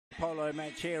polo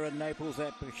match here in Naples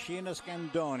at Piscina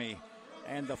Scandoni,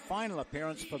 and the final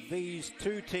appearance for these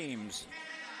two teams.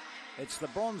 It's the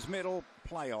bronze medal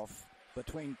playoff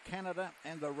between Canada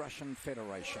and the Russian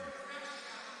Federation.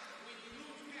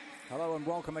 Hello and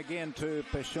welcome again to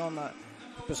Piscina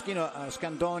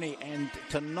Scandoni, and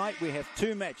tonight we have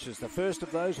two matches. The first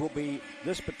of those will be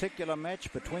this particular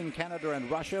match between Canada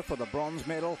and Russia for the bronze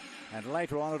medal, and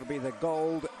later on it'll be the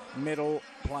gold medal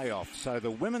playoff. So the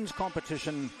women's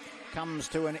competition comes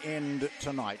to an end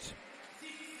tonight.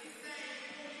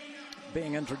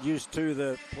 Being introduced to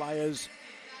the players,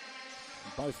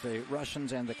 both the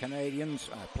Russians and the Canadians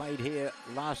played here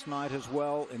last night as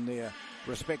well in their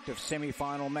respective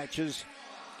semi-final matches,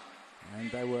 and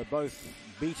they were both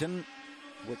beaten,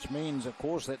 which means, of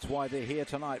course, that's why they're here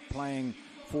tonight playing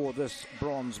for this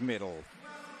bronze medal.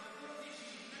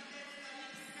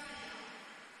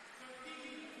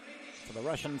 For the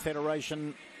Russian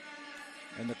Federation,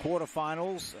 in the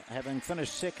quarterfinals, having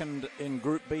finished second in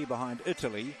Group B behind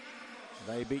Italy,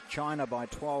 they beat China by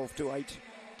 12-8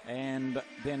 and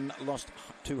then lost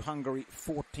to Hungary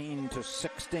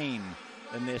 14-16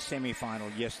 in their semi-final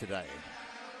yesterday.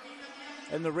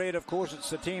 In the red, of course, it's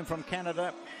the team from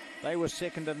Canada. They were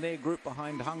second in their group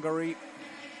behind Hungary.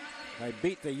 They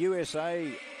beat the USA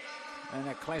in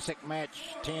a classic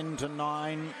match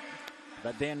 10-9,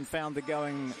 but then found the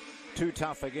going too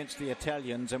tough against the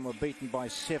Italians and were beaten by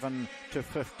 7-15.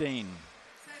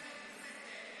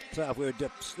 So if we were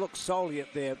to look solely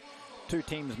at their two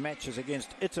teams' matches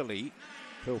against Italy,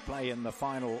 who'll play in the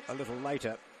final a little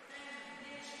later,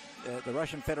 the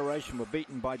Russian Federation were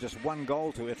beaten by just one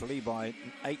goal to Italy by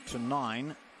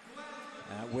 8-9,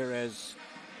 whereas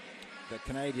the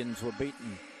Canadians were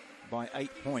beaten by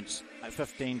 8 points at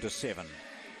 15-7.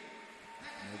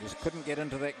 They just couldn't get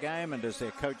into that game, and as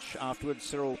their coach afterwards,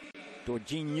 Cyril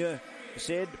Dorgigne,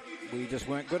 said, we just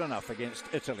weren't good enough against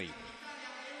Italy.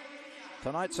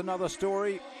 Tonight's another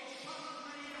story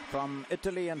from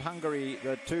Italy and Hungary,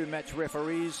 the two match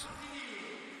referees.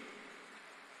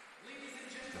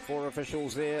 The four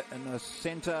officials there in the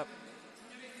center.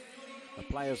 The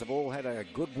players have all had a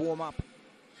good warm-up.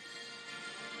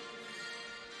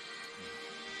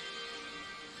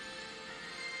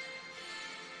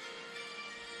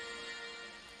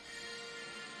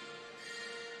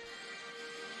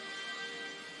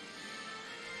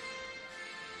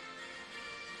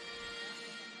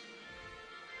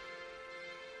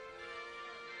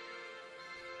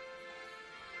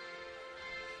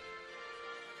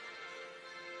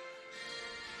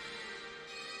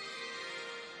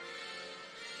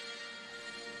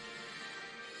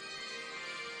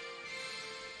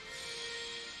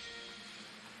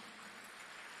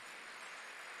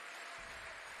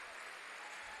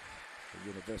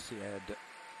 Universiada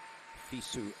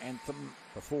Fisu anthem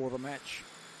before the match.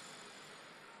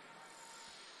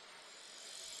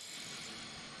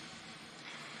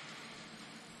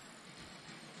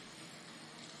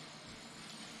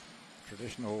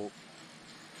 Traditional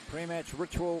pre-match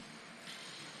ritual.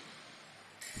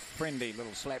 Friendly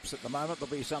little slaps at the moment.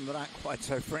 There'll be some that aren't quite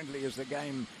so friendly as the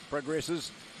game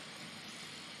progresses.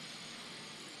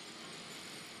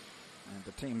 And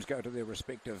the teams go to their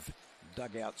respective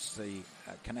dugouts. The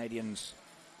Canadians,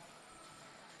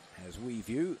 as we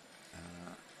view,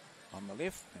 on the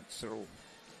left, that's Cyril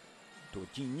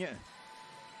Dorgigne,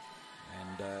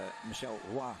 and Michel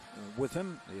Roy with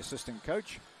him, the assistant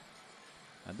coach.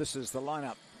 And this is the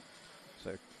lineup.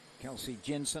 So Kelsey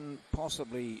Jensen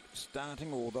possibly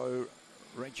starting, although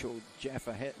Rachel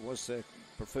Jaffa was the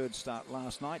preferred start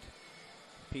last night.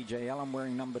 PJ Allen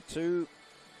wearing number 2.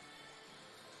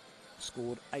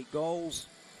 Scored 8 goals.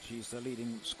 She's the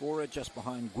leading scorer, just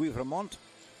behind Guivremont,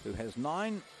 who has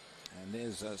 9. And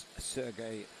there's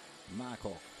Sergei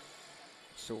Markov,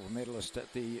 silver medalist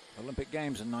at the Olympic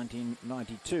Games in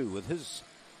 1992, with his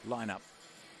lineup,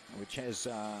 which has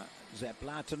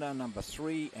Zaplatina number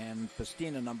 3 and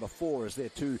Piscina number 4 as their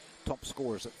two top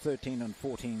scorers at 13 and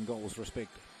 14 goals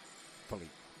respectively.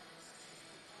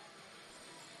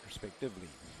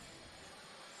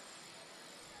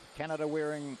 Canada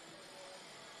wearing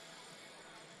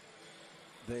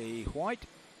the white,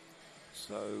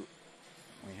 so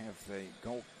we have the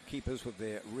goalkeepers with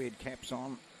their red caps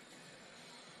on.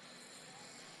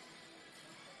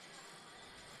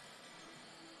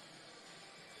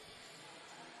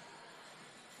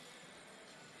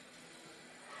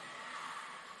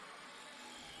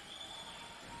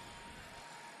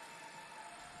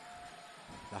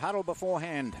 The huddle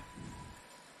beforehand.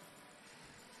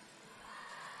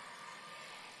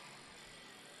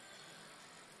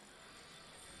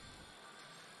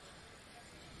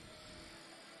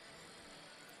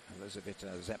 Elizaveta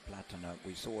Zaplatina,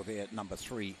 we saw there at number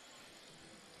 3.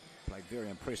 Played very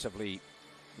impressively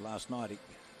last night,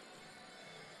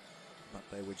 but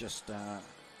they were just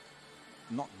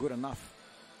not good enough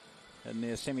in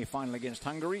their semi-final against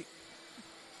Hungary.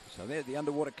 So there's the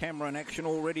underwater camera in action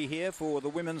already here for the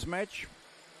women's match.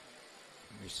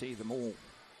 We see them all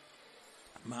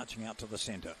marching out to the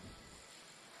centre,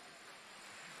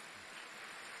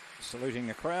 saluting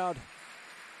the crowd.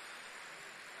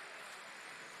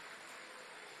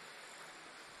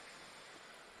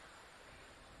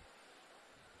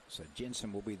 So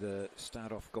Jensen will be the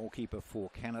start-off goalkeeper for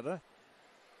Canada,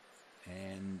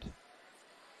 and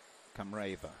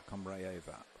Komraeva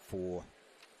for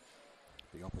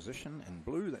the opposition in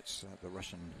blue. That's the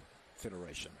Russian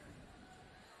Federation.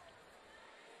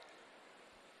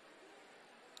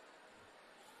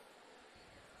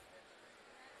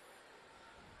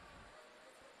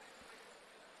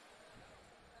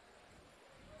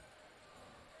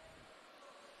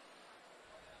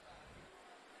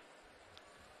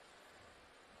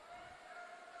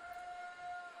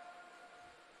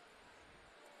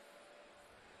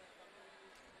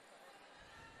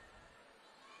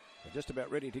 Just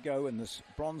about ready to go in this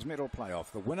bronze medal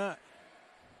playoff. The winner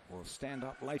will stand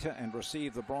up later and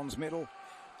receive the bronze medal.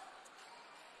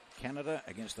 Canada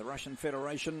against the Russian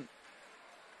Federation.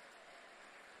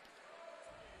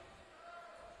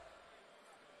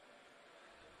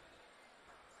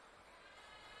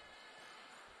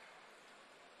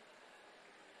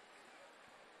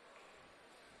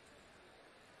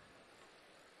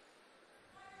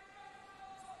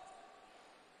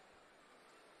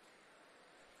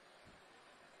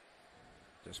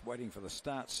 Just waiting for the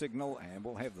start signal, and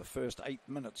we'll have the first 8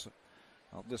 minutes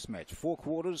of this match. 4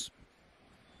 quarters.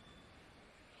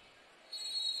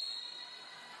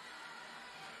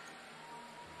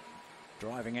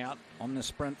 Driving out on the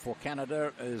sprint for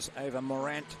Canada is Ava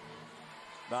Morant,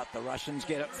 but the Russians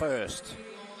get it first.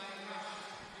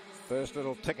 First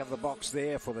little tick of the box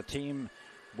there for the team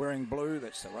wearing blue.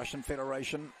 That's the Russian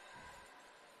Federation.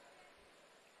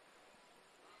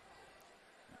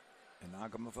 And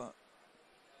Agumova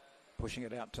pushing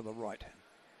it out to the right.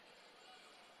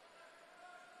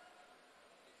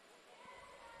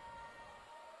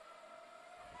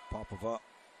 Popova.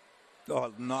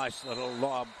 Oh, nice little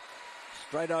lob.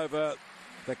 Straight over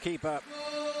the keeper.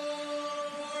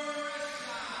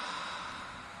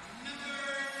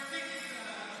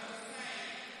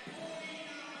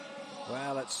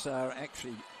 Well, it's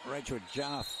actually Rachel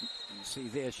Jaff. You see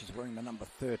there, she's wearing the number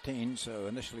 13. So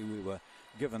initially we were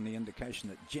given the indication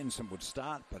that Jensen would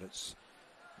start, but it's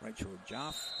Rachel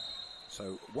Jaff.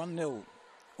 So 1-0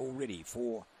 already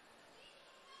for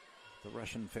the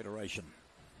Russian Federation.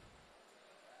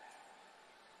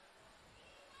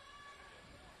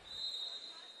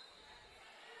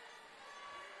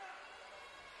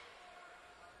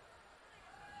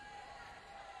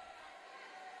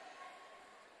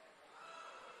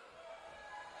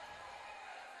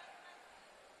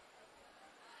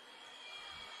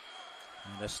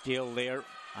 The steal there,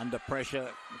 under pressure,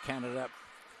 Canada.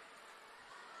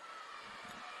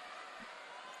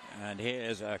 And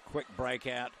here's a quick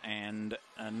breakout and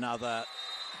another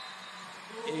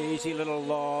easy little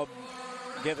lob,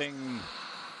 giving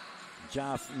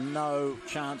Jaff no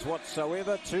chance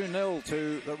whatsoever. 2-0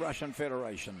 to the Russian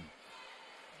Federation.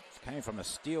 It came from a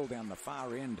steal down the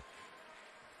far end,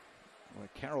 where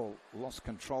Carroll lost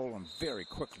control, and very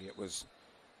quickly it was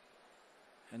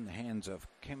in the hands of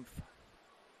Kempf.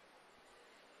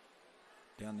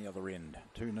 Down the other end,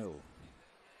 2-0.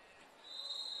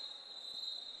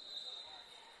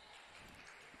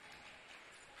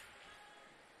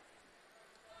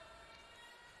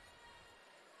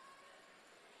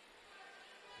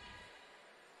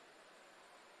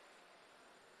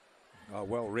 Oh,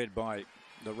 well read by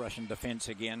the Russian defense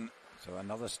again. So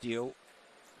another steal.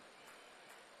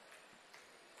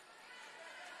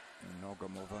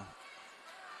 Nogomova.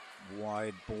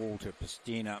 Wide ball to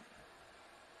Pastina.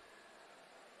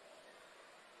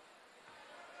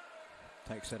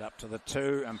 Takes it up to the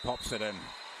 2 and pops it in.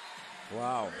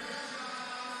 Wow.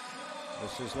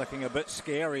 This is looking a bit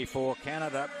scary for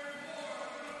Canada.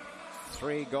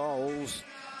 3 goals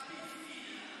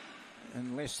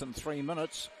in less than 3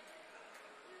 minutes.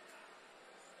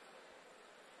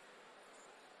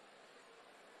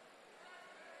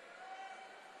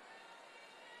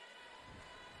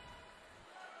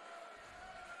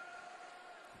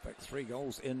 In fact, 3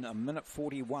 goals in a minute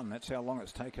 41. That's how long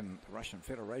it's taken the Russian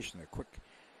Federation. A quick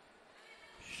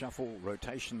shuffle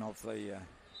rotation of the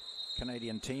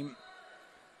Canadian team.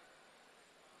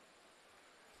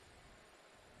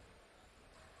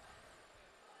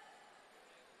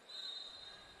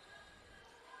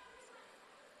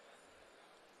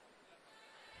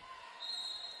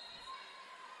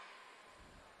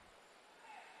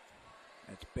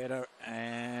 better,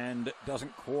 and it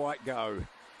doesn't quite go.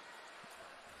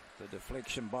 The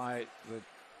deflection by the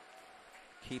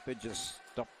keeper just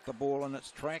stopped the ball in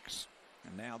its tracks,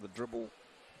 and now the dribble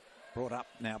brought up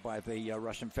now by the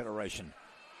Russian Federation.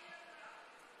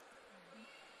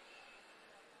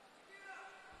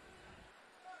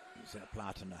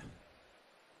 Zaplatina.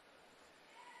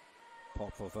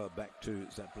 Popova back to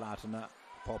Zaplatina.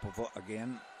 Popova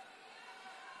again.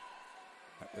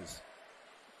 That was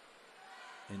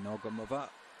Inogomova.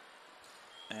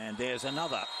 And there's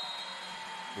another.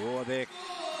 Oh, they're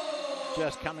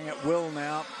just coming at will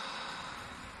now.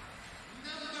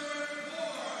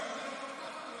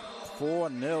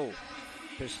 4-0.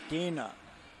 Pristina.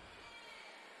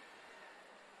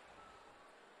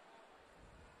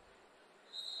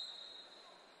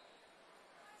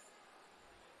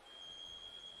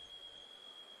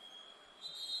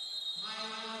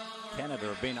 Canada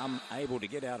have been unable to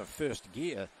get out of first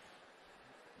gear.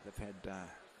 They've had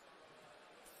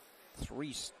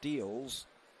 3 steals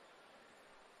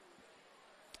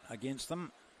against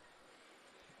them.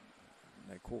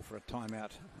 They call for a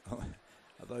timeout.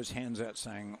 Are those hands out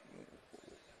saying,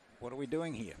 what are we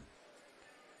doing here?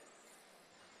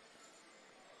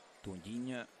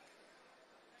 Tondinha.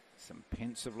 Some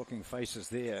pensive looking faces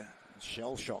there.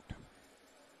 Shell shocked.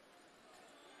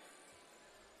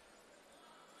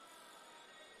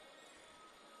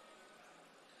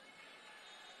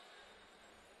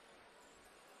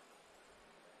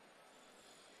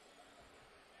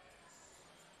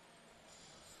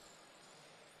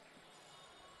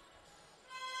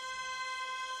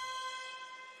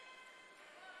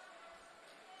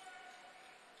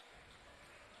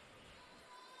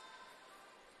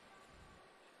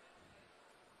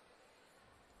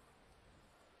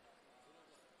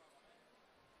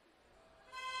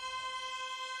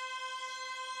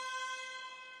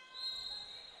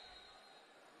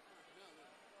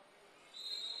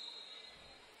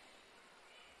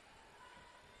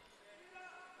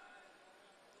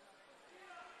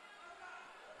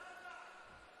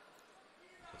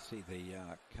 See, the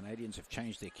Canadians have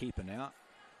changed their keeper now.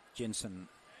 Jensen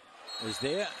is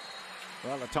there.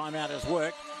 Well, the timeout has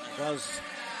worked because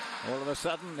all of a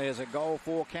sudden there's a goal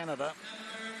for Canada.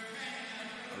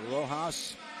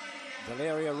 Rojas,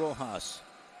 Valeria Rojas.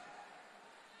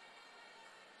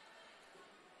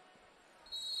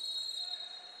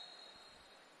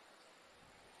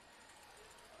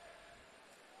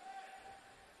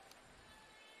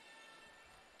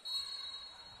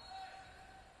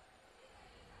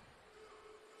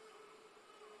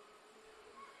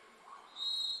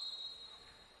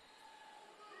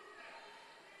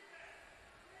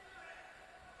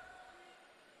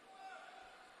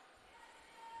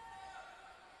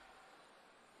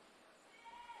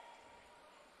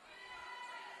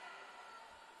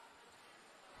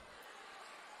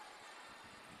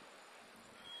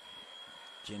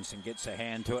 Jensen gets a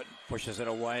hand to it, pushes it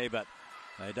away, but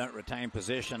they don't retain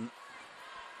possession.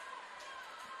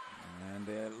 And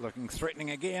they're looking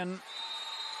threatening again.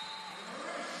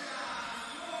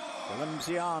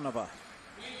 Limzianova.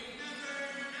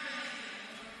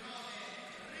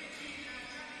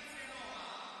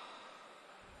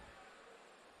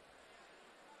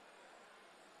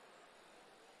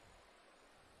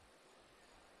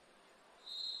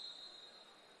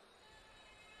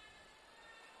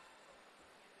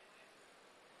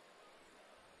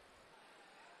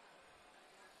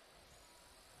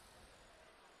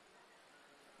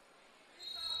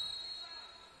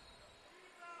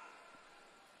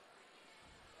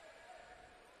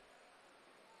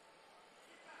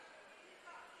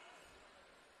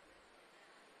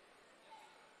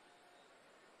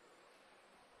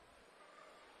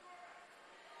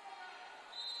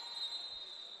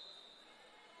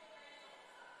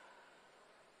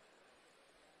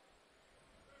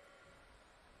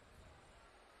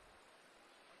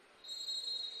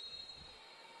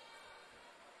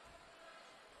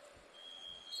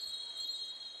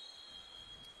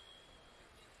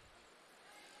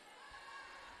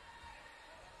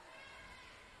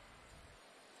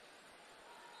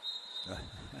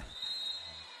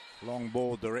 Long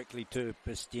ball directly to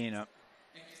Pristina.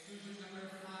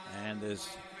 And there's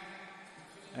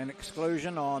an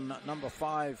exclusion on number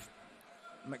 5,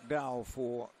 McDowell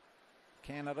for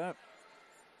Canada.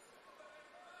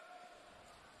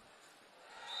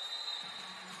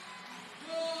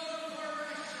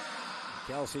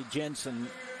 Kelsey Jensen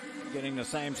getting the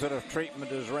same sort of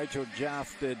treatment as Rachel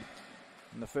Jaff did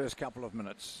in the first couple of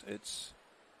minutes. It's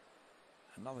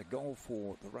another goal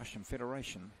for the Russian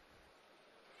Federation.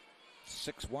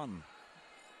 6-1.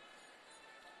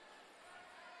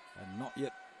 And not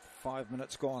yet 5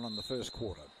 minutes gone on the first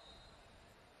quarter.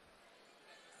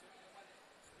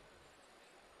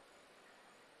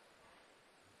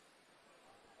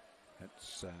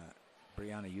 That's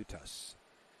Brianna Utas.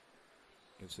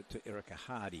 Gives it to Erica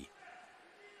Hardy.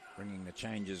 Bringing the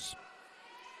changes.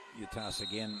 Utas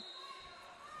again.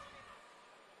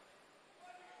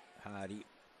 Hardy.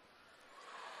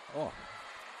 Oh.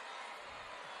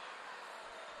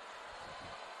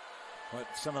 What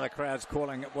some of the crowd's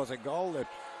calling it was a goal. The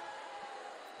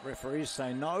referees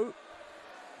say no.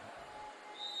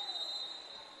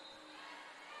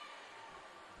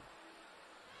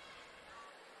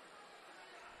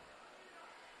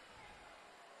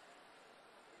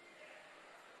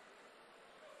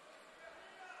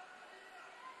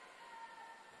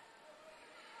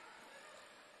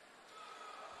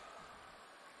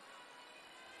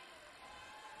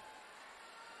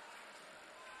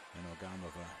 And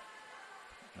Ogamova,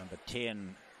 number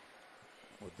 10,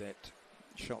 with that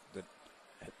shot that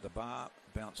hit the bar,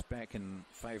 bounced back in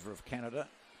favour of Canada.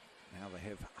 Now they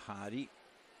have Hardy.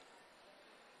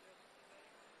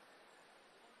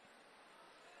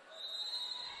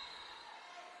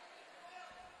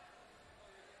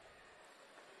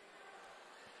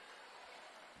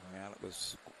 Well, it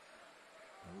was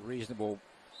a reasonable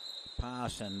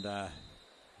pass, and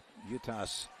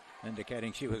Utas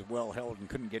indicating she was well held and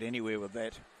couldn't get anywhere with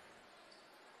that.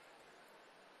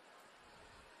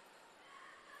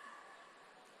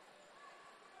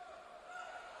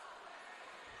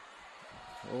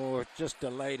 Oh, just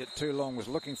delayed it too long, was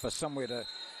looking for somewhere to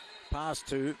pass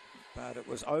to, but it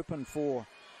was open for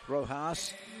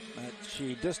Rojas.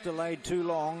 She just delayed too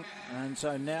long, and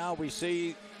so now we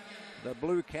see the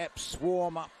Blue Caps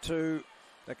swarm up to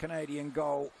the Canadian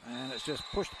goal, and it's just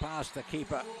pushed past the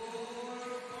keeper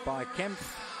by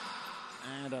Kempf.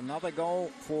 And another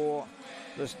goal for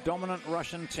this dominant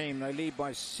Russian team. They lead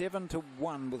by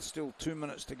 7-1 with still 2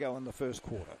 minutes to go in the first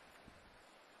quarter.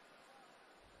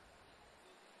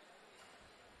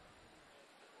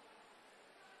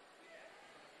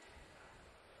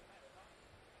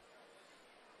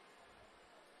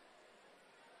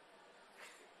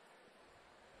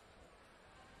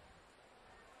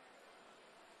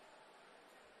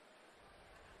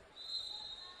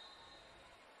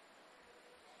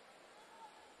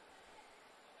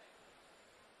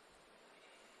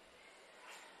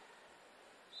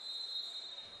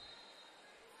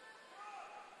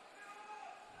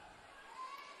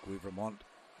 Vermont,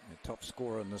 the top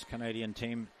scorer in this Canadian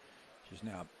team. She's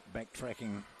now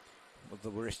backtracking with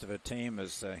the rest of her team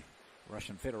as the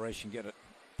Russian Federation get it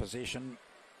possession.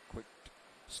 Quick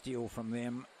steal from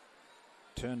them.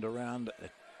 Turned around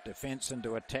defense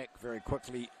into attack very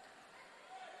quickly.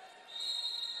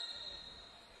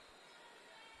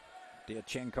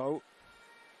 Diachenko.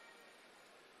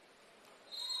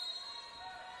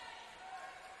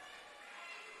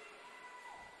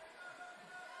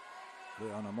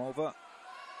 Leonimova.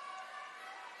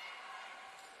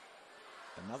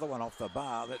 Another one off the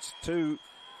bar. That's two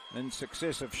in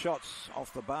successive shots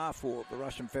off the bar for the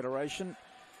Russian Federation.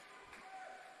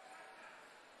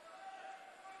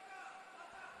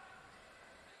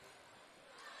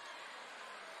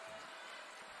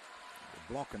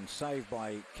 The block and save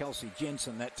by Kelsey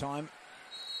Jensen that time.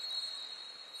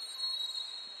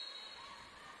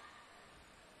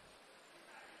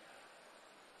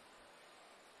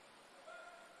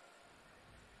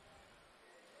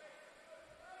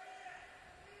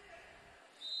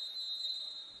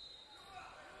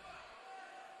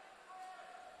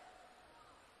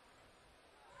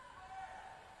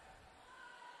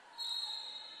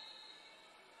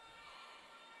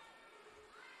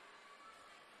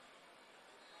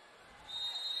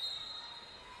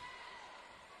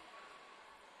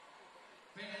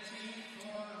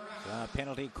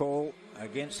 Penalty call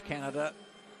against Canada.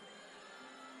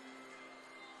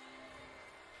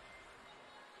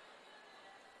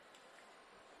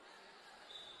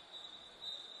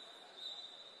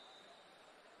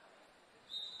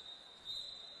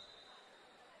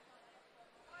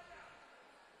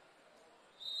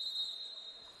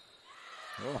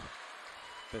 Oh,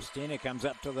 Festina comes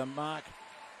up to the mark,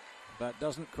 but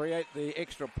doesn't create the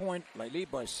extra point. They lead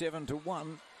by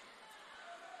 7-1.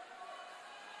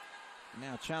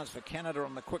 Now a chance for Canada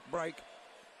on the quick break.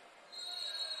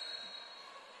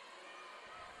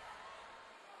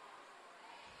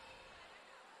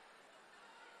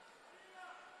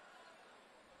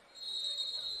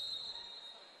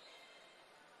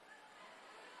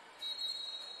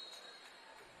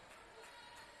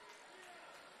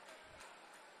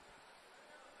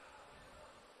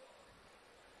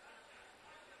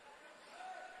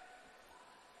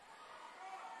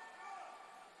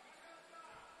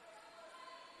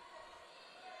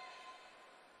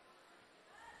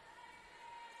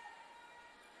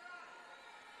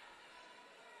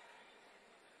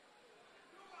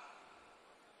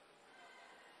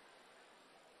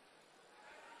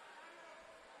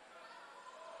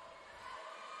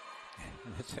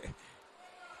 It's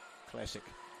a classic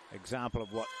example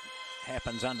of what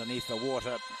happens underneath the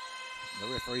water.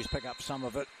 The referees pick up some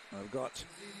of it. We've got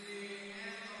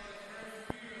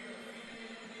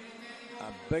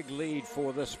a big lead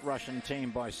for this Russian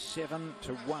team by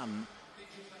 7-1.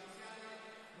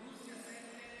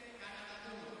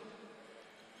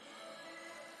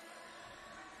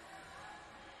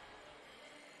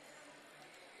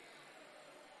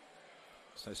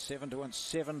 So 7-1,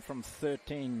 7 from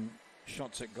 13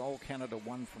 shots at goal. Canada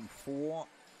 1 from 4.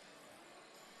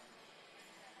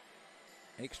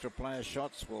 Extra player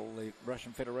shots, well, the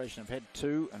Russian Federation have had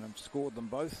 2 and have scored them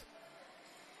both.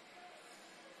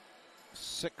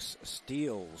 6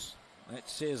 steals. That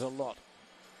says a lot.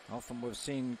 Often we've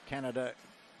seen Canada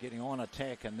getting on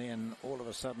attack and then all of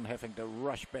a sudden having to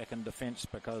rush back in defence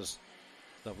because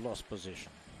they've lost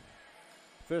possession.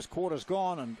 First quarter's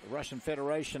gone and the Russian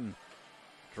Federation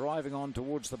driving on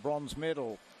towards the bronze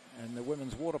medal in the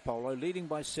women's water polo, leading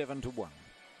by 7-1.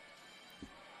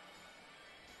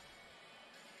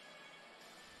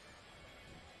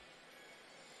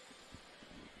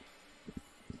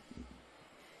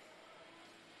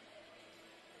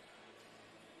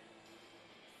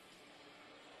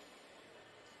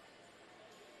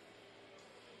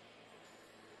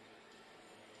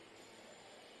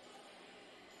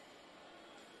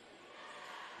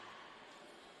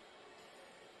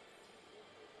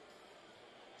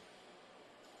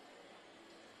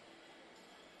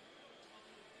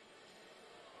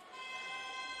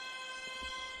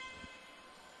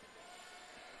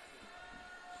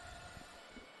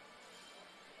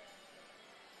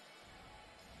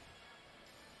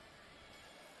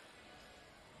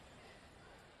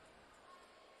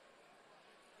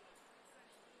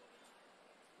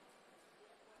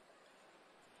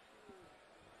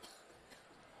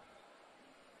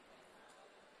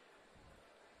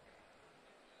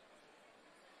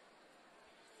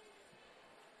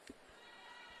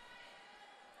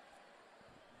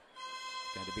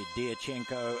 Going to be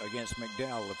Diachenko against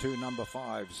McDowell, the 2 number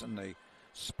 5s in the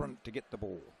sprint to get the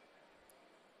ball.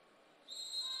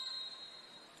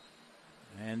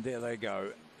 And there they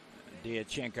go.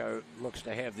 Diachenko looks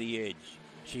to have the edge.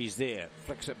 She's there,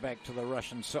 flicks it back to the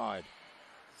Russian side.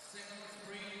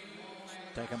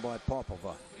 Taken by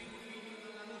Popova.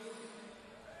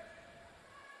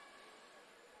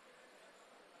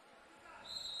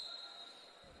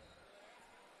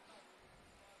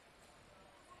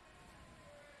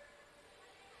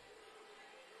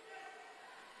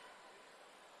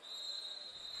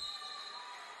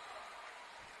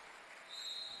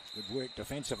 Good work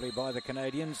defensively by the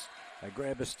Canadians. They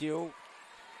grab a steal.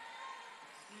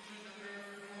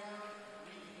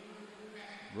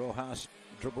 Rojas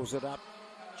dribbles it up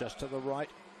just to the right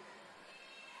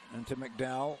into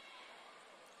McDowell.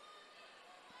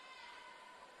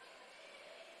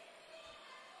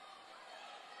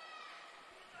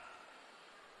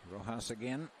 Rojas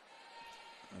again.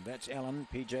 And that's Allen,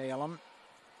 PJ Allen.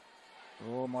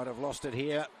 Oh, might have lost it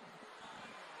here.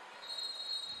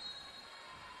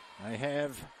 They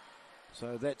have.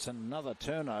 So that's another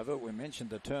turnover. We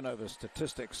mentioned the turnover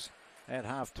statistics at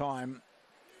half-time.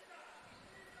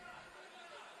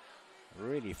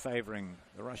 Really favouring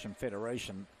the Russian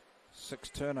Federation. 6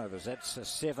 turnovers. That's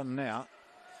 7 now.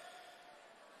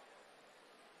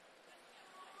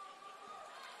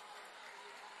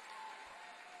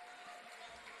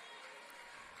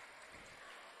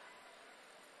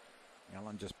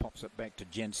 Allen just pops it back to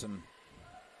Jensen.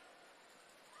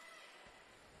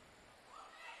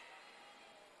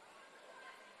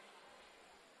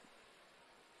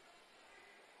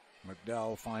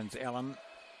 McDowell finds Allen.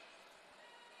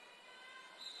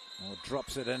 Or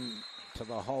drops it in to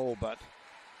the hole, but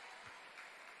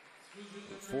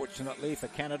fortunately for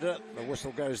Canada, the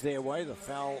whistle goes their way. The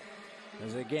foul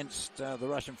is against the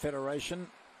Russian Federation.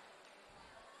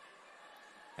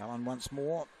 Allen once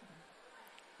more.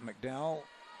 McDowell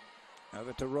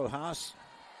over to Rojas.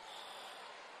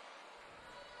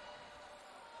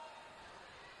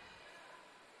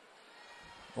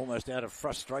 Almost out of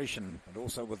frustration, but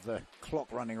also with the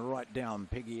clock running right down.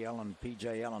 Peggy Allen,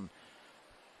 PJ Allen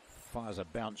fires a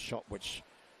bounce shot which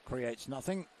creates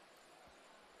nothing.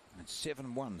 It's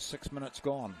 7-1, 6 minutes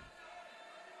gone.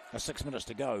 6 minutes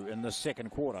to go in the second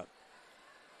quarter.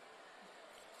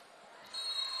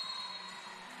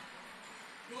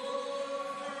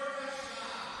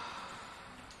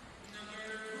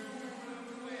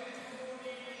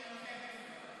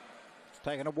 It's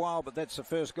taken a while, but that's the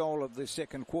first goal of the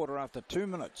second quarter after 2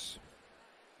 minutes.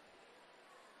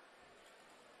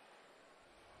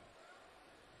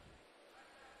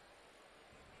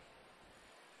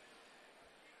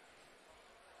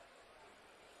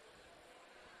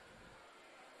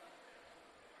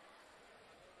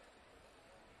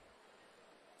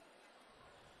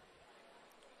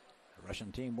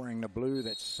 Russian team wearing the blue,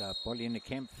 that's Polina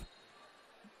Kempf.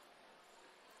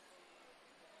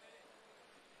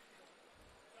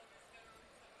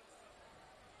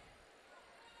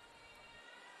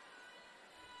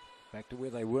 Back to where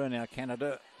they were now,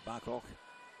 Canada. Barkok.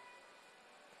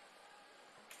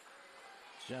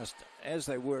 Just as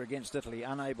they were against Italy,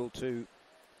 unable to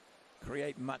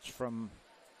create much from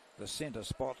the centre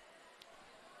spot.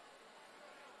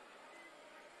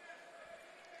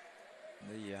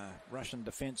 The Russian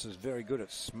defence is very good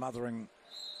at smothering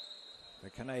the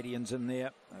Canadians in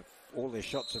there. All their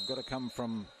shots have got to come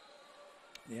from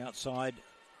the outside.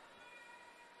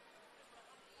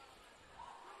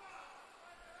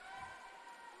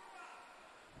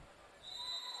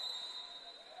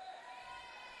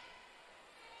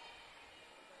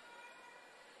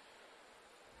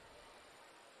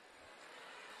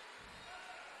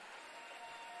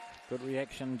 Good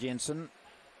reaction, Jensen.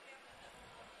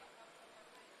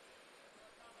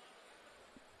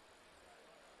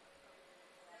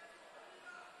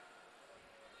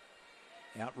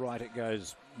 Outright it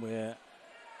goes, where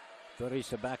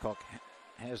Teresa Barkok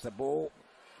has the ball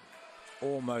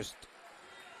almost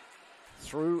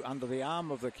through under the arm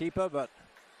of the keeper, but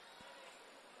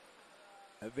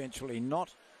eventually not.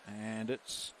 And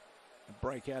it's a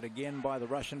breakout again by the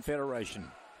Russian Federation.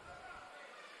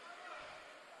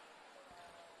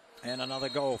 And another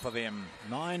goal for them,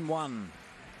 9-1.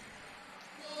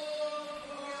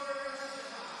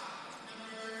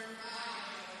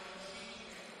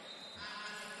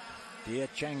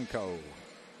 Diachenko.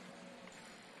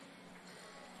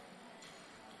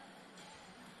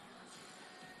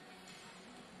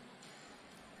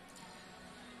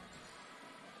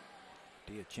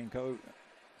 Diachenko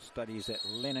studies at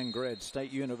Leningrad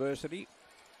State University.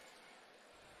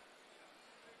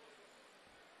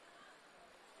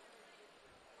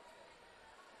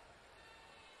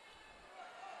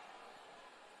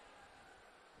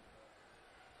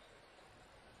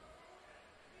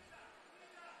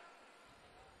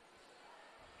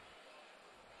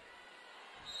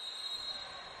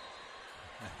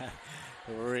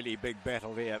 A really big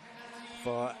battle there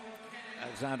for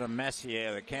Alexandre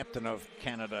Massier, the captain of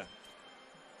Canada.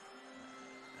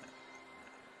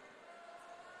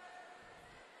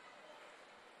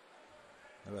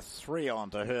 There were 3 on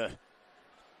to her.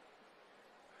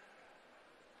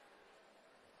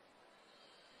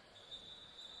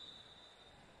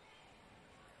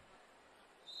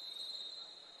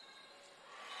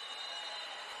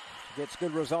 She gets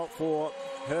good result for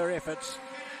her efforts.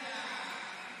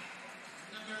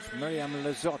 Miriam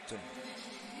Lizotte.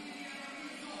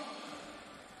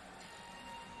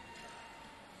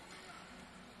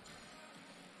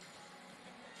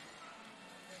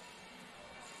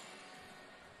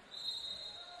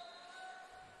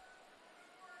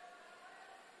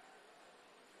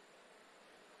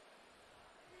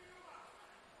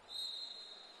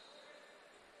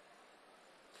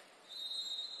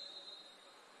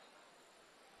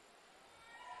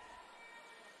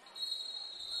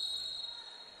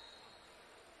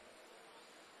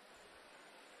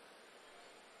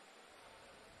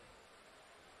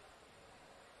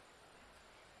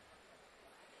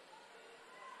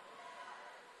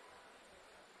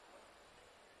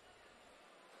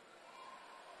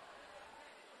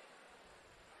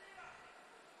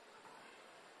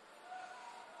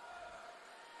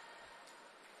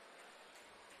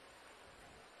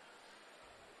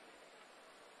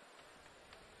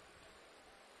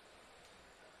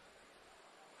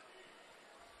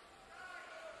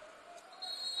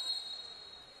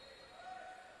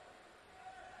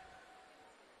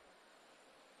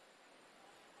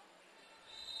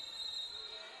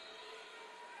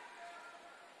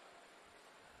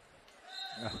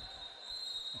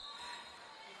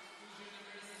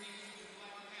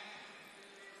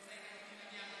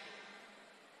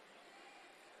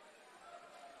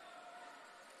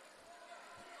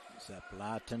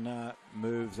 Zaplatina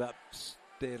moves up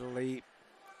steadily.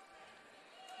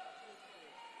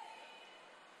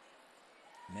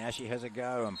 Now she has a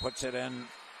go and puts it in.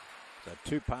 So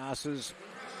 2 passes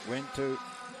went to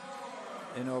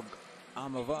Inog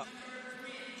Amova,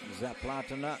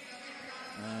 Zaplatina,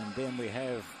 and then we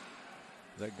have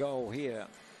the goal here,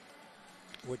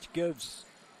 which gives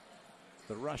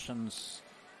the Russians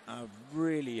a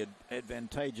really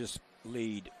advantageous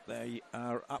lead. They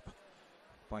are up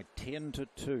by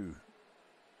 10-2.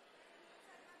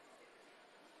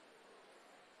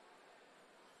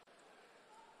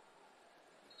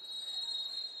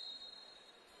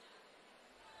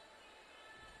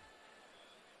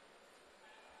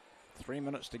 3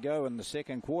 minutes to go in the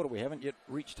second quarter. We haven't yet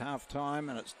reached half-time,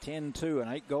 and it's 10-2, an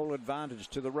 8-goal advantage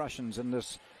to the Russians in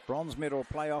this bronze medal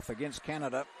playoff against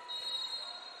Canada.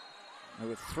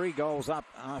 With 3 goals up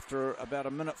after about a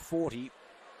minute 40.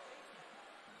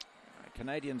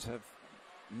 Canadians have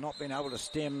not been able to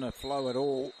stem the flow at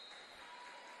all.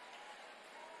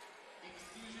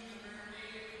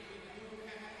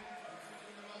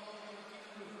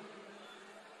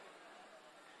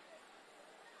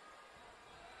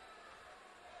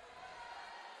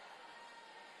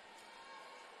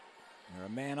 They're a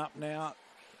man up now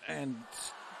and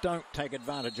don't take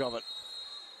advantage of it.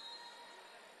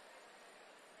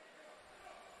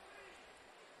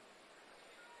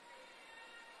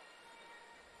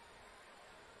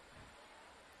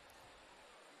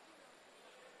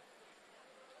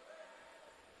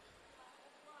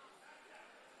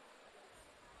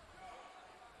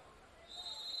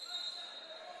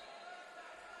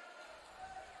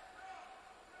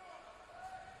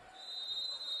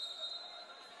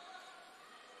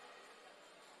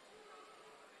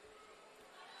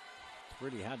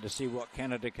 Really hard to see what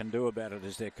Canada can do about it.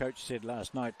 As their coach said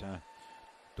last night,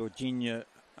 Dorjinya,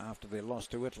 after their loss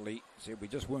to Italy, said we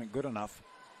just weren't good enough.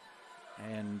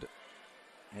 And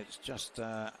it's just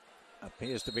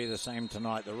appears to be the same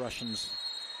tonight. The Russians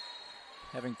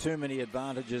having too many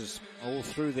advantages all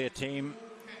through their team.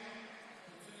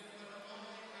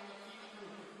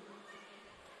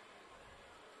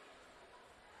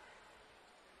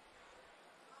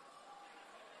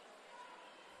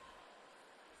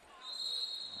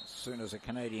 As soon as a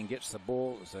Canadian gets the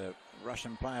ball, there's a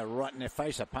Russian player right in their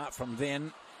face. Apart from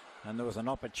then, and there was an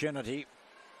opportunity.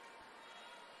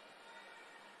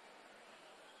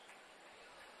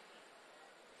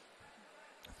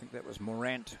 I think that was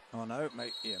Morant. Oh no,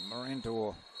 yeah, Morant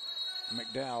or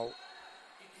McDowell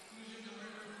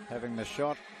having the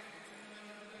shot.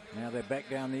 Now they're back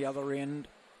down the other end.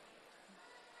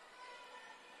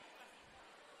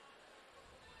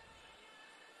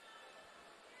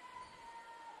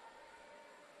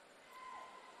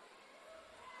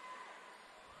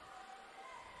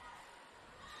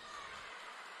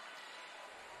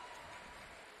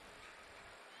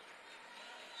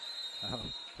 Oh,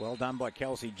 well done by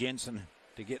Kelsey Jensen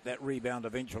to get that rebound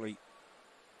eventually.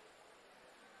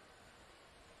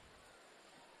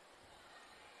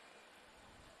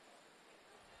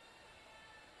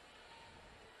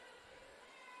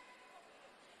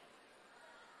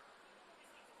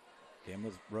 Again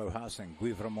with Rojas and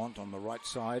Guivremont on the right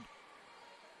side.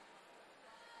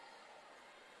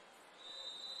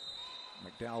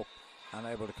 McDowell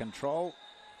unable to control.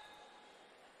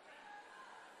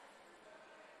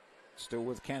 Still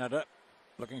with Canada,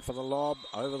 looking for the lob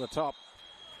over the top.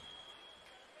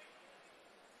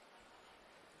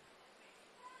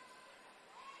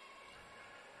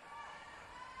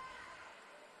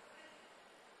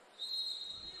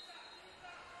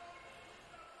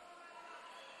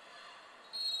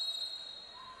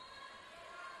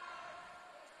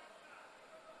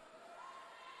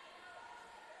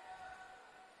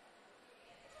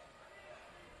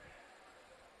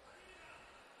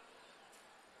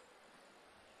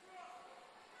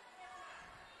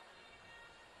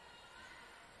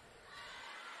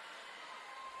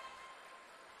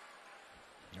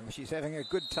 She's having a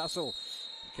good tussle.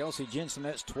 Kelsey Jensen,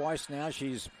 that's twice now.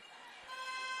 She's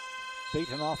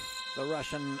beaten off the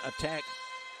Russian attack.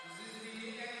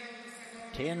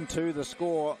 10-2 the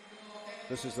score.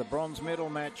 This is the bronze medal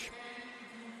match.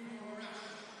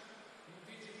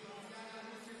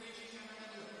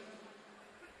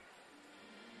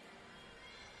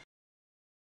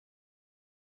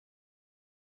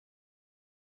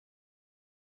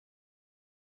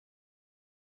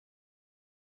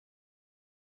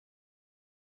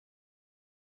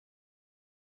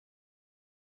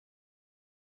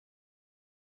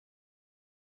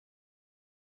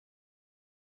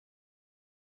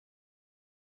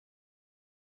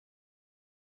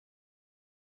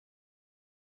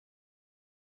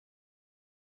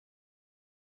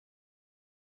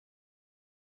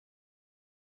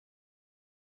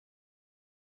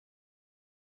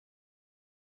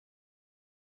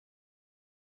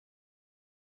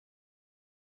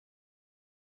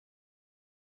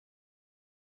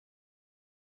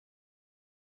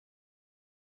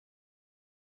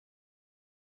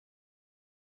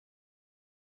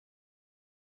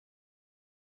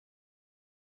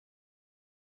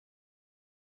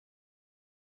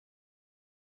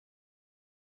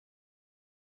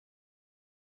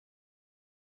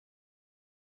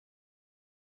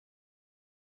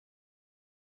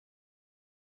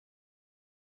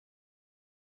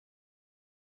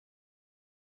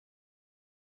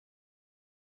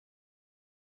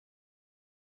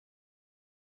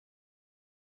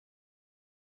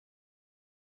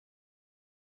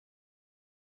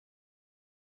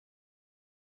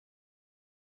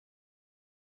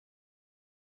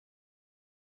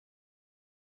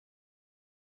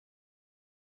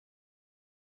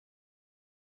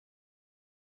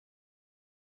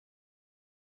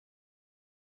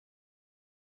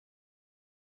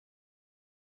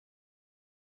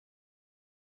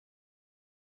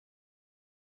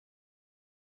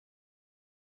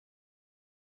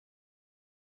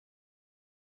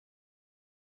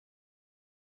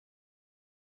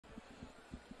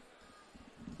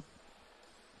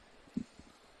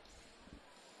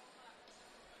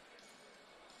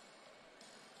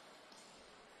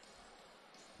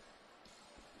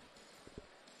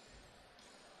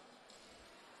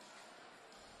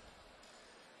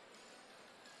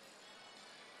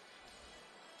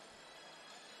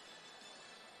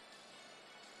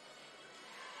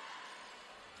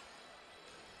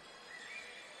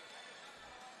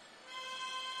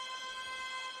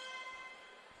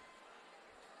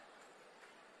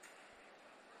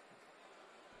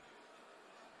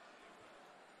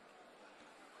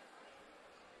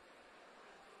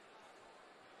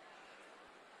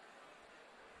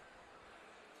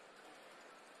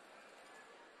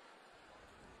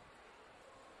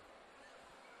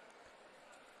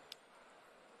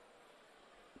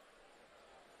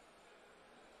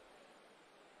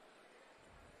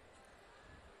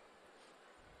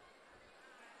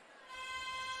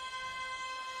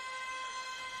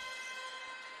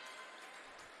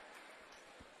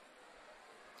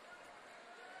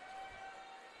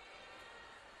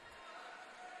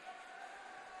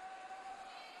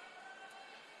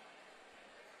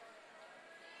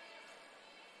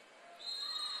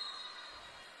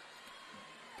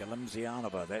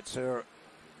 Galimzianova, that's her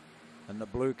in the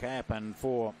blue cap, and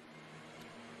for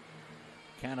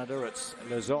Canada it's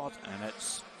Lizotte, and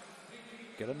it's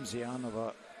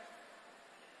Galimzianova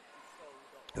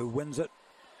who wins it,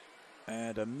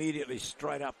 and immediately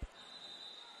straight up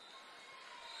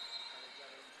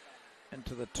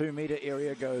into the 2-meter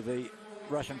area go the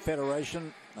Russian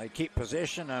Federation. They keep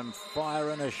possession and fire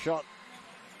in a shot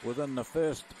within the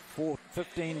first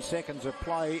 15 seconds of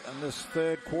play in this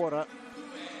third quarter.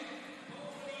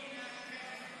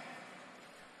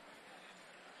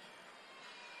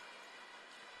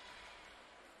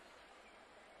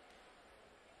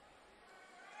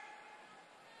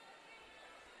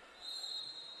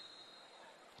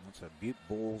 That's a Butte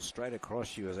ball straight across.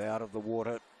 She was out of the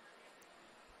water,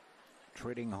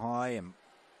 treading high and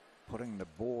putting the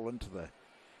ball into the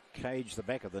cage, the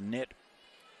back of the net.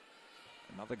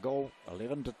 Another goal,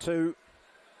 11-2.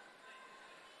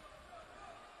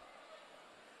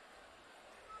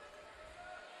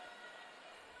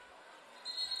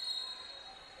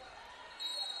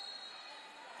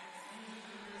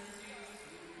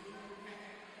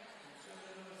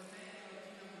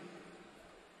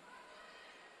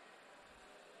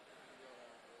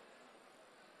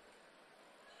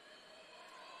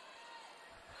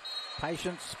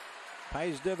 Patience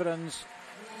pays dividends.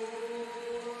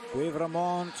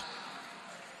 Guevremont.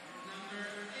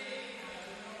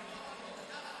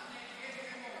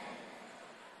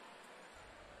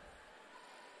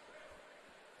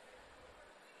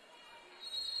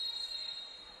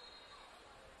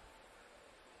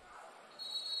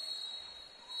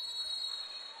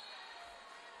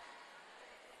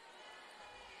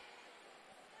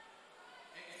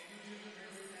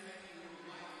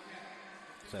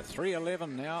 So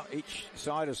 3-11 now. Each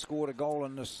side has scored a goal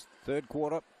in this third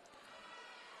quarter.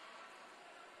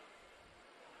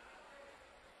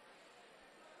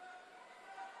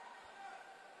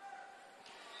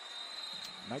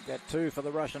 Make that 2 for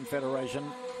the Russian Federation.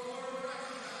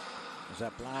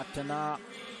 Zaplatina,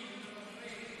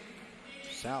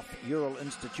 South Ural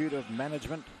Institute of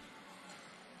Management.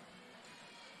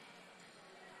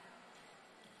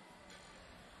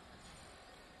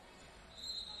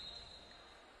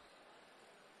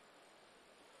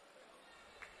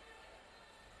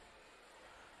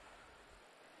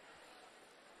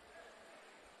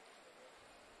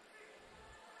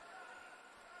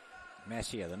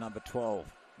 Massia, the number 12,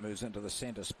 moves into the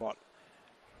centre spot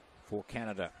for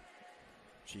Canada.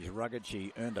 She's rugged.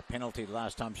 She earned a penalty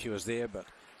last time she was there, but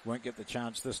won't get the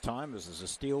chance this time. This is a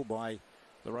steal by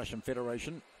the Russian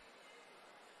Federation.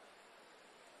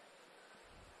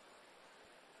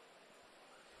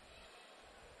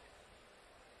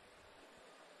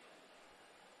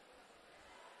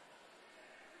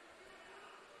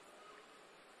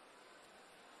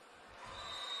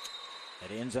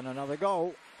 It ends in another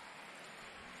goal.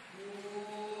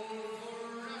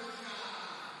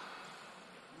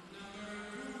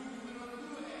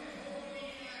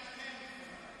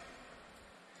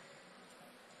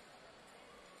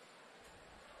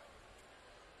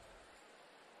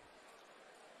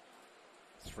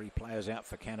 Three players out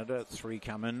for Canada, 3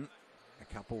 come in,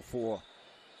 a couple for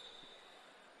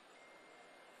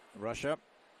Russia.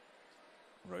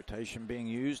 Rotation being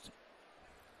used.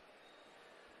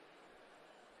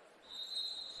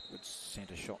 Good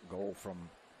centre shot goal from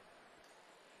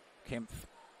Kempf.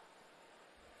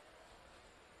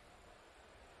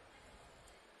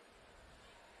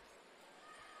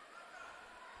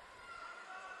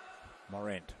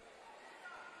 Morant.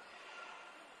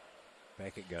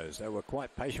 Back it goes. They were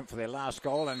quite patient for their last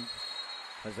goal, and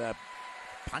there's a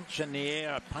punch in the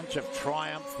air, a punch of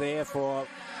triumph there for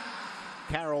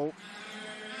Carroll.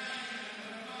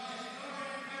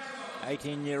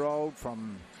 18-year-old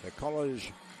from the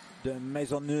College de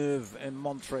Maisonneuve in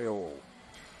Montreal.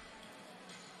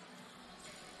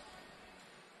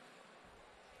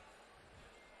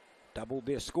 Doubled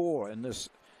their score in this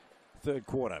third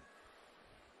quarter.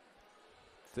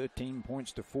 13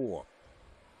 points to 4.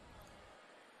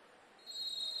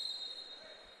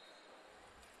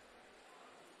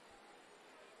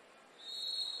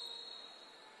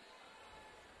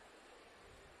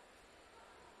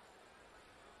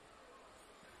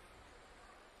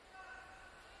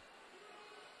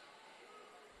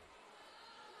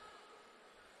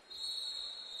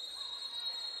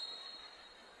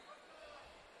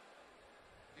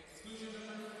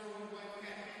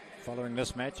 Following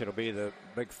this match, it'll be the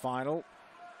big final.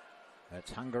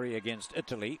 That's Hungary against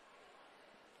Italy.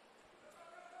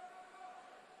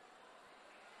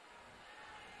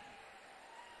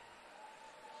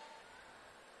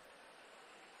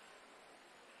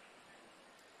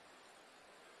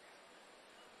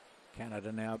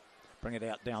 Canada now bring it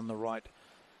out down the right.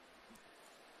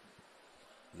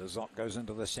 Lizotte goes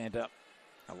into the centre.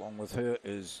 Along with her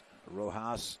is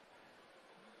Rojas.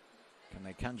 Can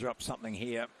they conjure up something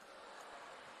here?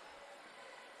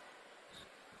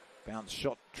 Bounce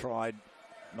shot tried,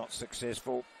 not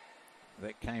successful.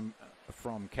 That came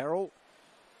from Carroll.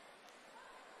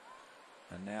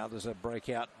 And now there's a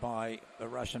breakout by the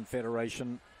Russian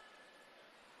Federation.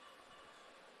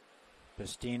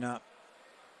 Pistina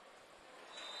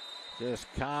just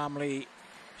calmly,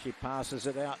 she passes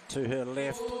it out to her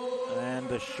left, and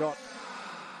the shot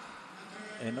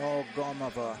in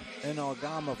Olgamova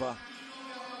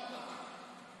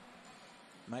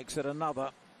makes it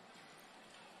another.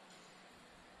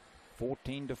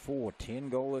 14-4,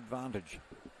 10-goal advantage.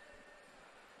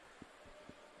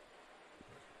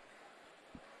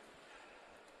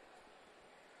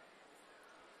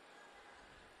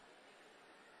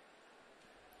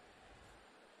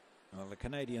 Well, the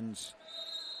Canadians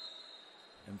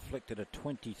inflicted a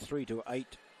 23-8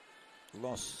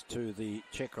 loss to the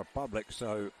Czech Republic,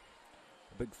 so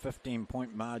a big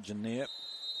 15-point margin there.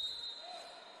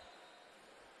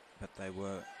 But they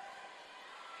were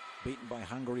beaten by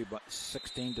Hungary by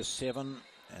 16-7,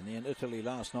 and then Italy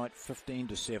last night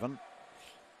 15-7.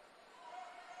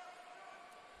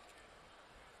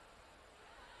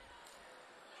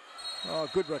 Oh,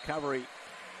 good recovery.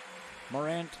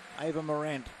 Ava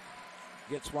Morant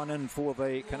gets one in for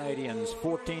the Canadians,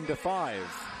 14-5.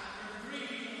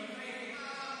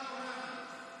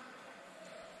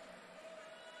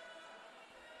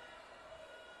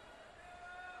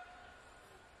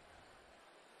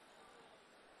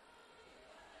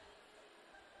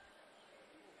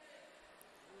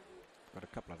 Got a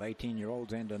couple of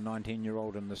 18-year-olds and a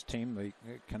 19-year-old in this team, the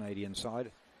Canadian side.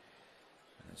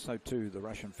 And so too the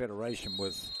Russian Federation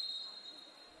with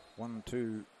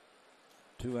two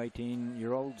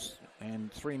 18-year-olds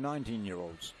and three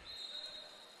 19-year-olds.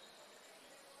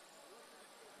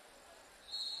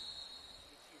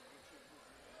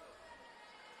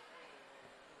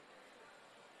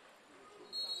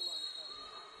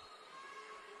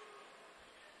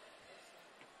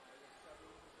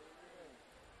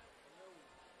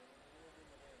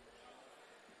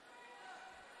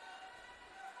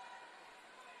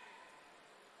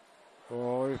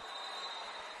 Oh,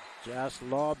 just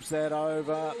lobs that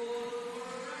over,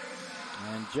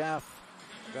 and Jaff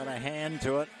got a hand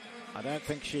to it. I don't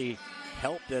think she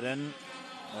helped it in,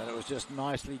 but it was just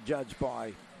nicely judged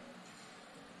by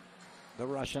the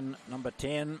Russian number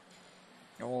 10.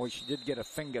 Oh, she did get a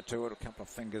finger to it, a couple of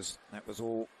fingers, that was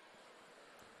all.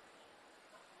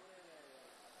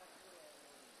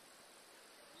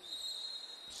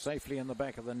 Safely in the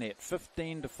back of the net,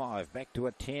 15-5, back to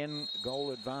a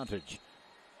 10-goal advantage.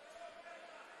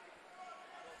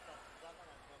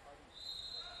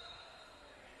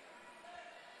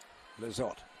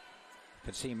 Lizotte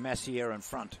can see Massier in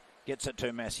front, gets it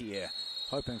to Massier,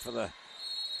 hoping for the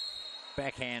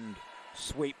backhand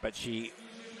sweep, but she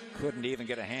couldn't even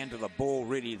get a hand to the ball.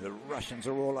 Really, the Russians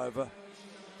are all over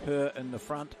her in the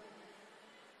front.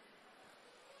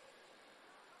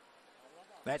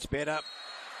 That's better.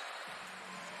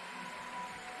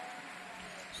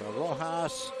 So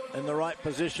Rojas in the right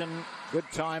position, good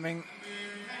timing.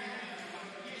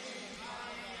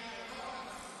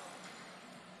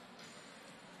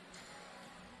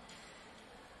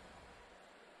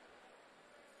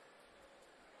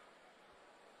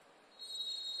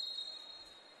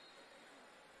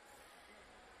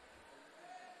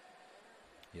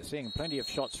 You're seeing plenty of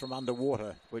shots from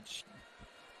underwater, which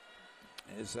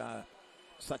is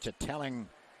such a telling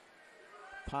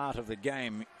part of the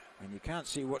game. And you can't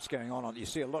see what's going on. You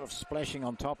see a lot of splashing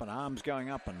on top and arms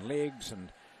going up and legs,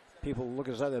 and people look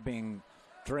as though they're being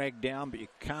dragged down, but you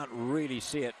can't really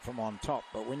see it from on top.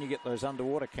 But when you get those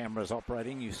underwater cameras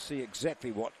operating, you see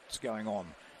exactly what's going on.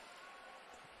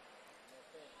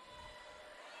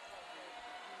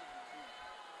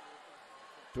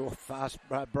 To a fast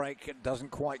break, it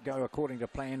doesn't quite go according to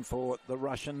plan for the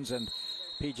Russians, and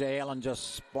PJ Allen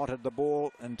just spotted the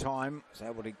ball in time, was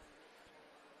able to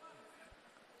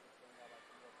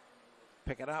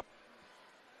pick it up.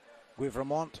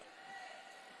 Guivremont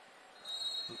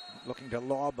looking to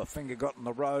lob, a finger got in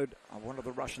the road of one of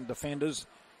the Russian defenders,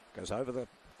 goes over the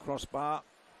crossbar.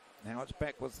 Now it's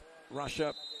back with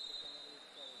Russia.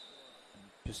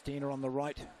 Pistina on the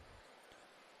right.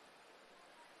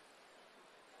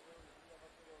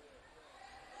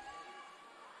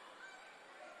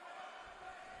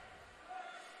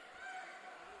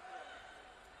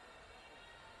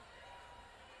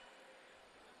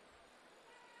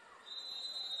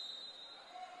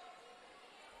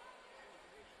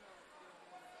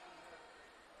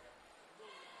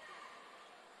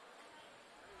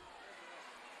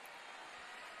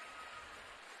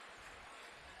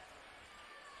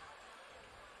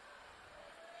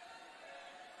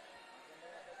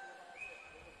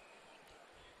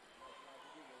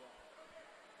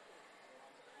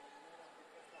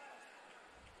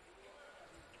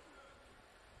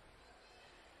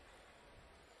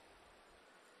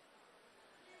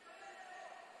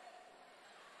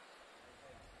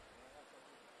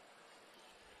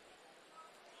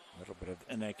 of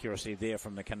inaccuracy there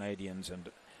from the Canadians, and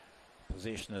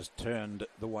possession has turned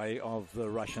the way of the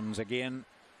Russians again.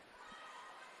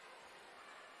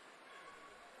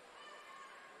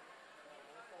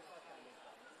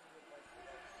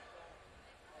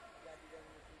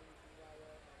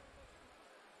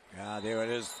 There it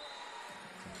is.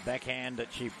 Backhand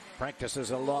that she practices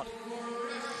a lot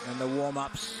in the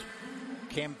warm-ups.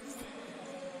 Kemp.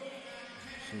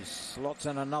 She slots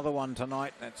in another one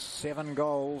tonight. That's 7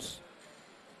 goals.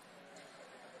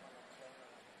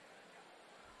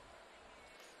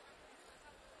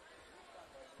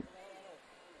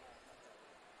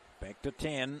 Back to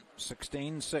 10,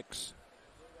 16-6.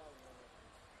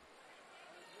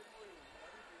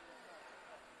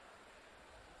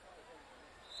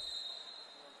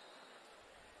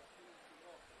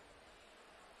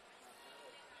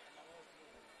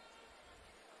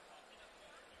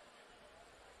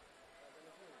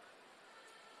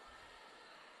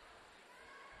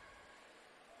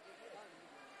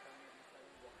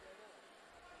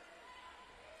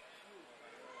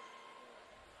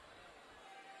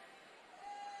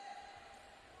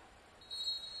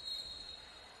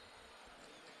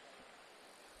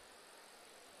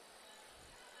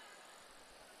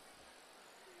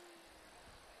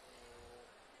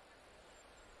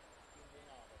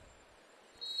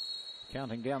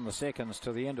 Counting down the seconds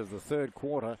to the end of the third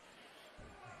quarter.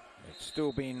 It's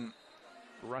still been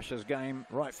Russia's game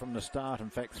right from the start. In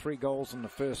fact, 3 goals in the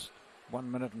first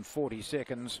 1 minute and 40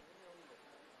 seconds.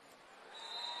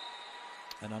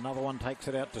 And another one takes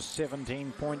it out to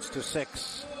 17 points to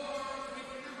 6.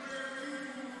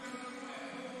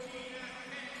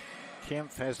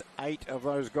 Kempf has 8 of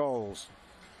those goals.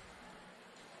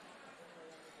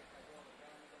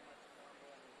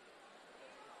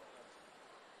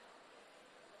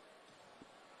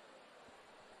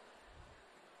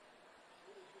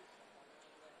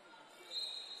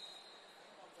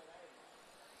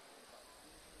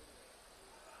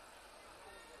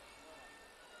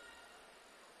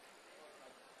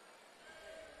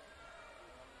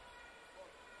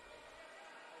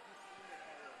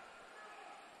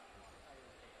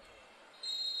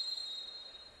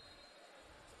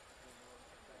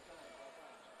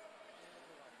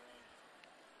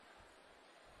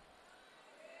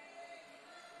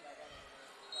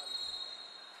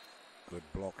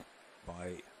 Good block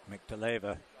by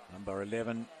Miktaleva, number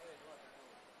 11.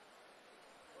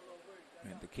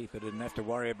 And the keeper didn't have to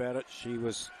worry about it. She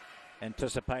was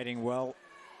anticipating well.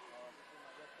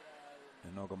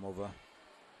 And Nogomova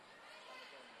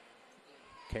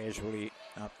casually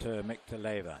up to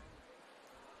Miktaleva.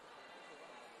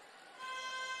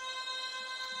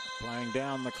 Playing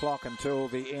down the clock until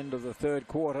the end of the third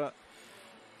quarter.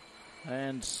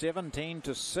 And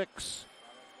 17-6.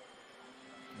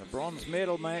 The bronze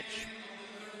medal match.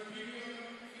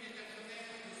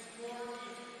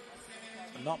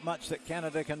 Not much that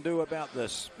Canada can do about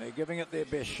this. They're giving it their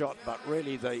best shot, but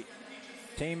really the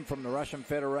team from the Russian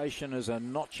Federation is a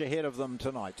notch ahead of them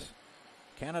tonight.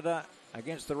 Canada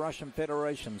against the Russian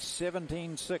Federation,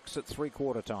 17-6 at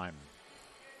three-quarter time.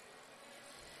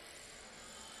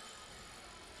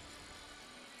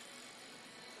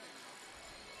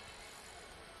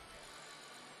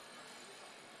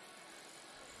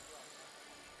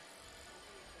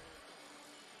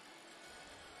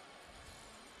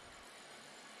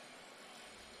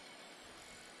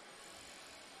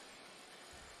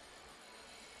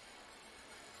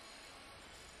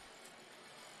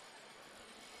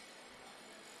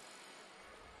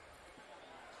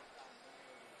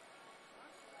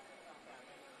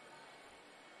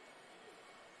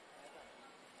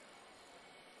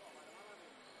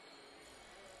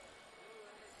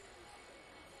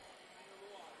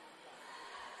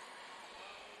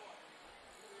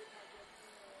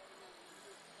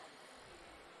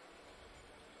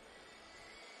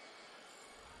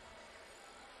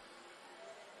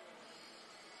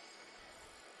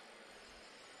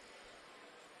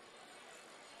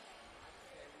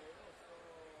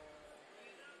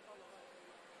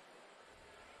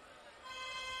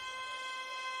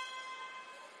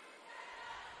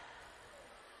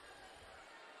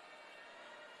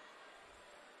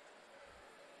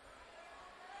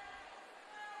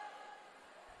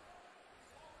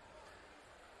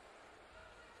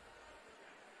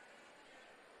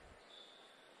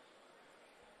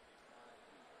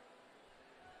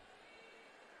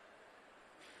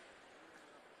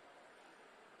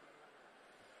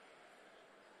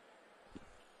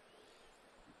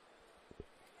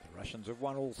 Russians have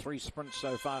won all 3 sprints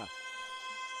so far.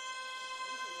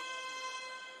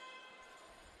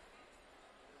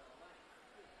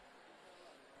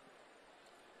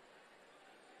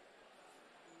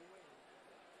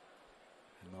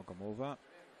 Malcolmova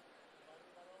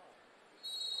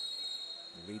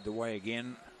lead the way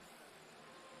again.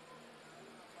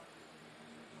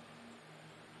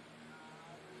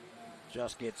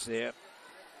 Just gets there.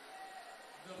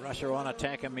 Russia on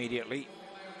attack immediately.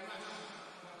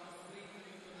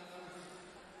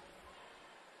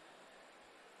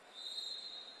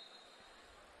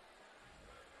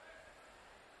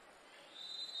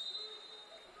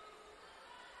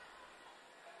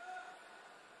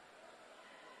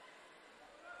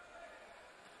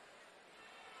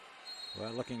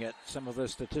 Well, looking at some of the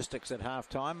statistics at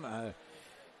halftime,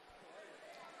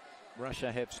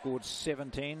 Russia have scored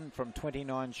 17 from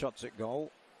 29 shots at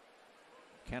goal.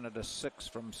 Canada 6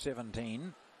 from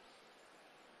 17.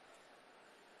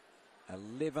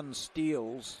 11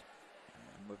 steals.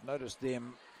 And we've noticed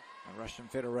them, the Russian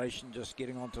Federation, just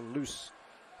getting onto loose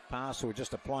pass or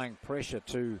just applying pressure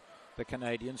to the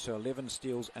Canadians. So 11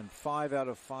 steals and 5 out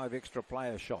of 5 extra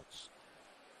player shots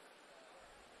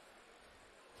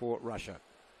for Russia.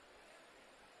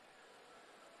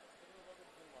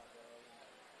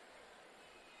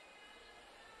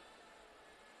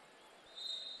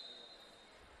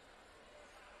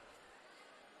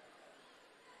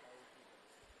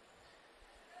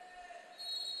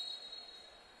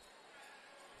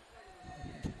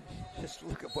 Just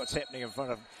look at what's happening in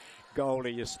front of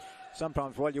goalie.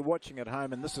 Sometimes while you're watching at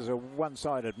home, and this is a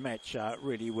one-sided match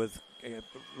really, with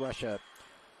Russia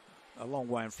a long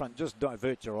way in front, just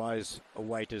divert your eyes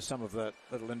away to some of the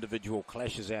little individual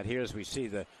clashes out here as we see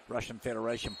the Russian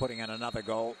Federation putting in another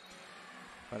goal.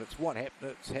 But it's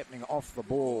it's happening off the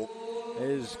ball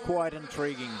is quite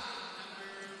intriguing.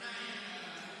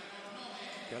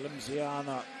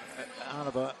 Galimziana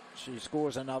Arnova, she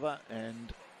scores another,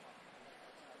 and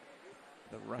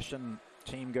the Russian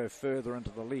team go further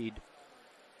into the lead.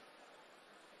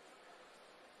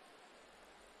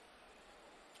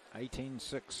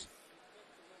 18-6.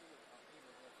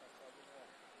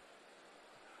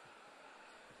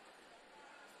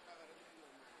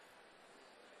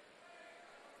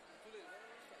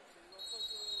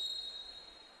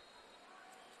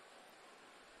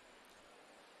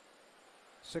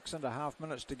 Six and a half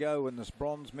minutes to go in this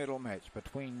bronze medal match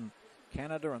between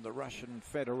Canada and the Russian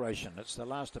Federation. It's the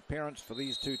last appearance for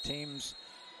these two teams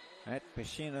at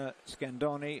Piscina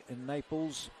Scandoni in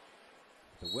Naples.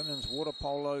 The women's water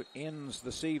polo ends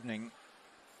this evening.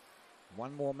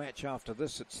 One more match after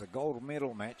this. It's the gold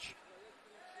medal match.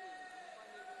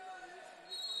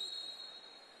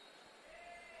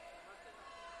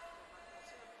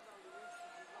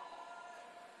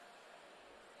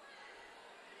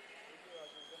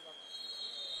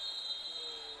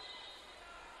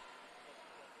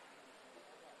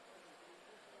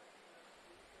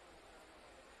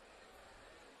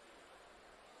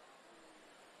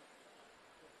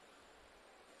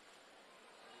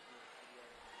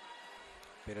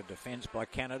 Better defense by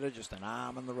Canada, just an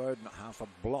arm in the road, not half a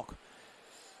block.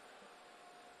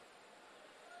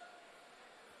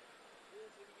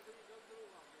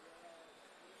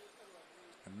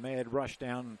 A mad rush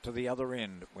down to the other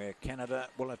end where Canada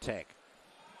will attack.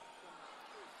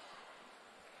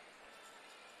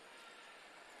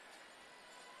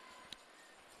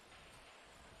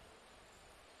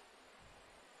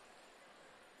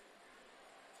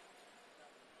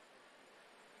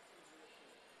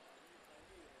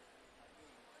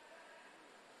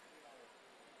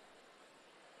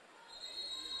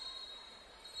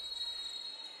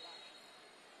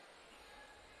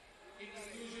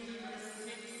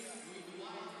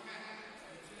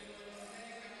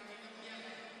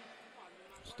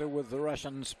 Still with the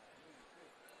Russians,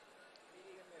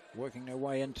 working their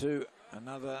way into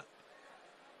another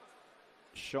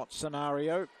shot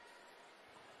scenario.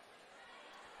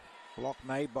 Block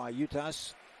made by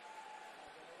Utas.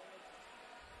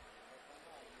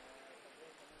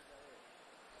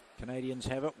 Canadians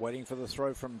have it, waiting for the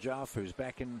throw from Jaff, who's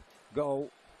back in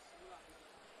goal.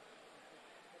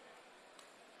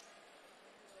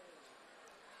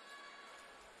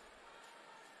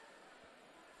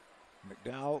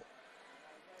 McDowell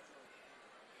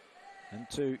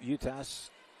into Utas.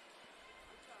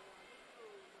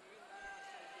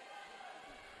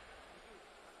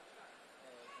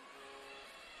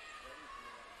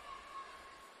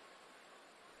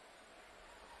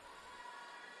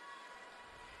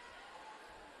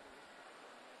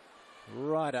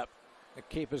 Right up. The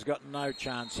keeper's got no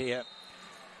chance here.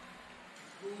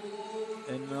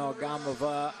 In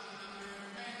Gamova.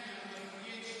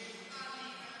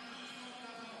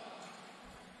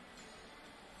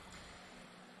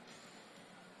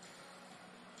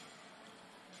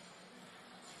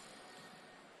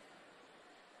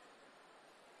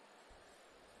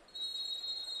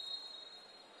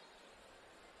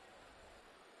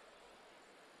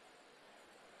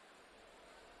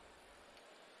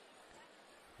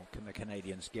 can the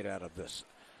Canadians get out of this?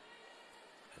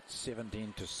 It's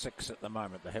 17-6 at the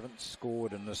moment. They haven't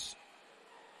scored in this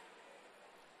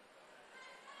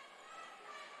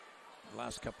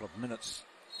last couple of minutes.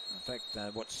 In fact,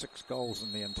 6 goals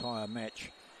in the entire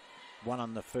match. 1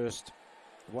 on the first,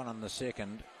 1 on the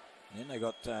second. And then they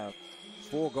got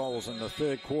 4 goals in the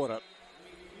third quarter.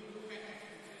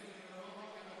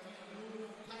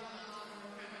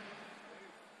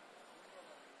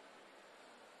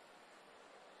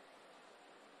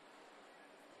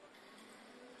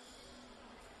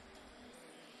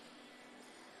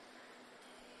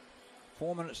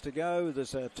 Four minutes to go.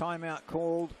 There's a timeout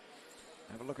called.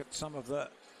 Have a look at some of the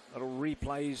little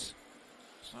replays.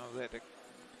 Some of that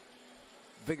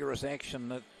vigorous action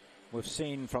that we've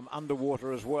seen from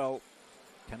underwater as well.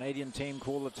 Canadian team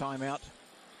call the timeout.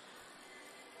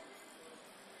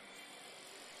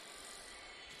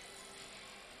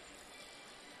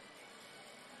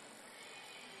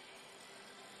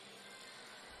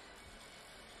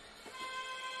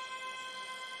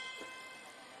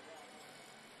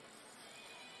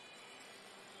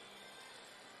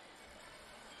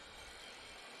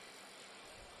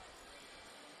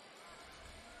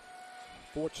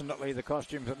 Fortunately, the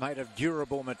costumes are made of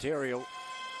durable material.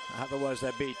 Otherwise,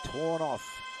 they'd be torn off.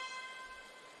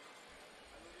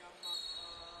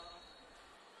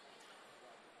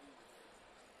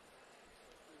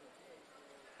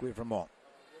 Guevremont.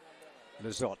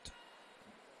 Lizotte.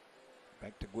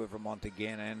 Back to Guevremont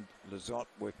again, and Lizotte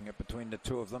working it between the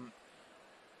two of them.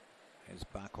 Here's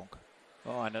Barkok.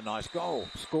 Oh, and a nice goal.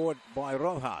 Scored by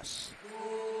Rojas.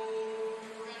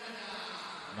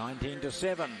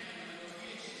 19-7.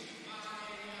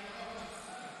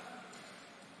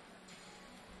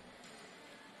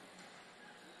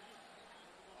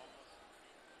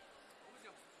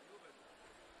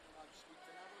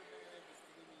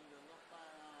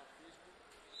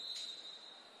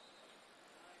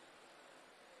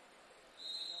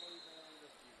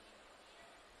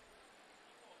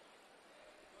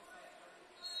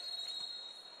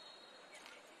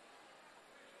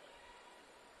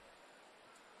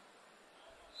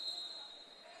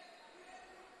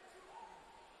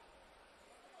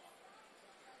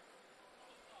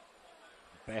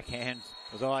 Backhand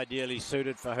was ideally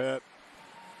suited for her.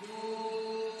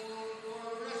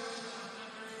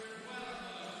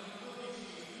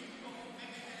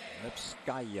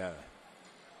 Lipskaya.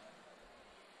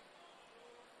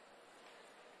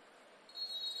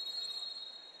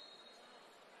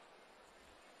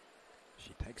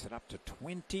 She takes it up to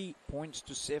 20 points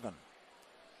to 7.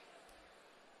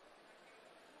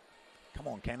 Come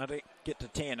on, Canada, get to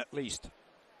 10 at least.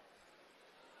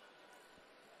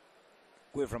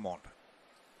 Guevremont.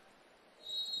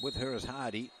 With her is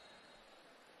Hardy.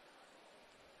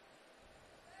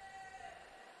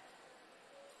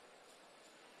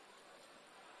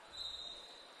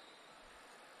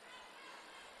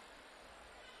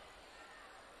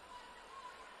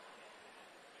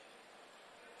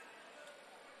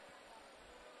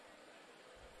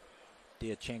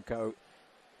 Diachenko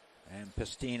and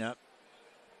Pistina.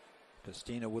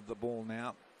 Pistina with the ball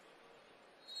now.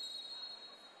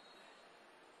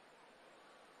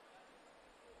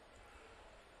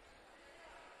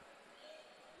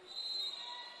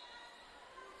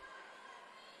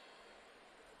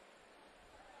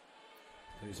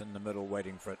 Who's in the middle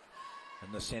waiting for it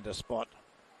in the center spot?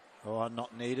 Oh,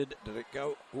 not needed. Did it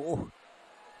go? Oh,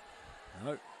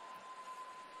 no.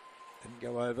 Didn't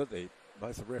go over.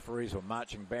 Both the referees were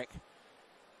marching back.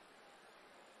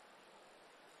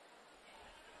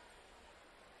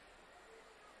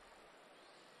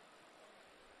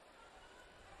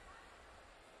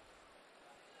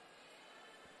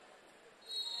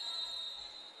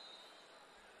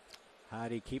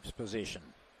 Hardy keeps possession.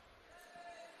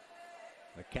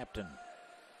 The captain.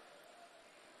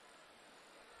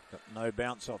 Got no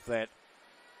bounce off that.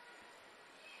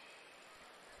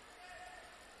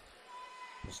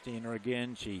 Pistina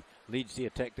again. She leads the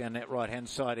attack down that right-hand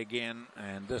side again.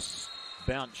 And this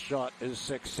bounce shot is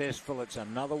successful. It's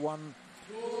another one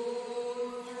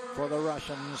for the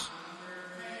Russians.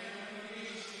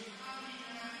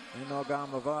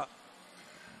 Inogamova.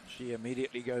 She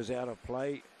immediately goes out of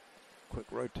play. Quick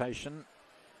rotation.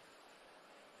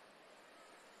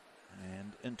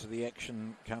 And into the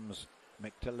action comes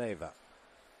Miktaleva.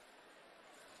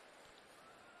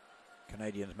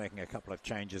 Canadians making a couple of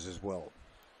changes as well.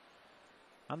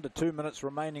 Under 2 minutes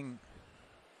remaining.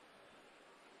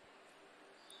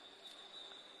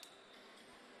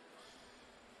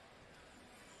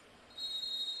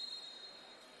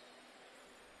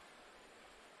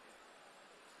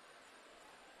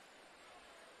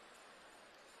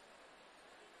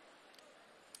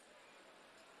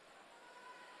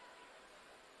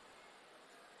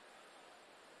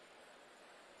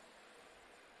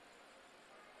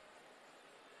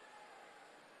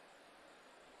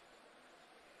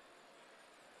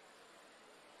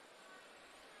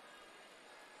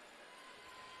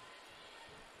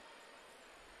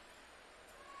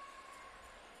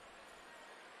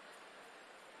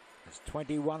 It's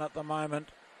 21 at the moment.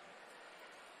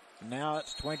 Now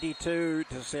it's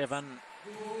 22-7.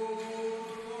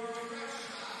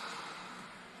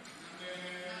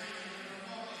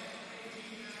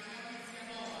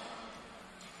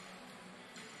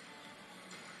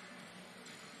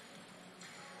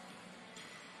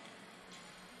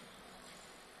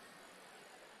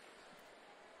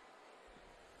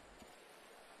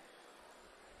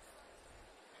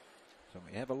 So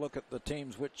we have a look at the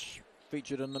teams which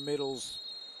featured in the medals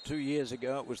 2 years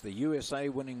ago. It was the USA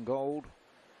winning gold,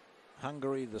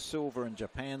 Hungary the silver, and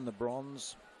Japan the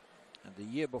bronze. And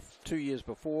the 2 years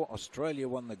before, Australia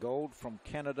won the gold from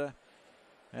Canada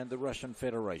and the Russian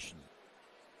Federation.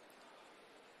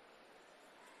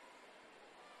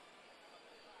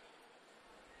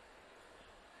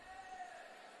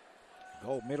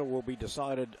 Gold medal will be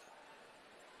decided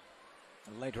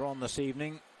later on this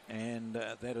evening, and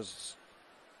that is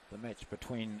the match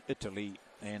between Italy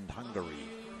and Hungary.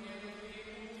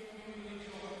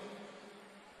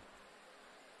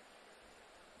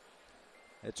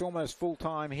 It's almost full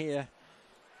time here,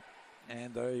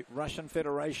 and the Russian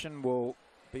Federation will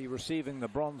be receiving the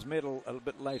bronze medal a little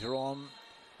bit later on.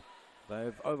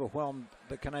 They've overwhelmed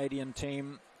the Canadian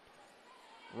team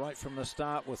right from the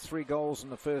start with 3 goals in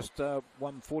the first 1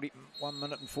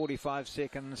 minute and 45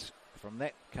 seconds. From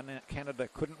that, Canada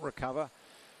couldn't recover.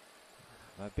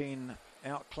 They've been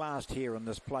outclassed here in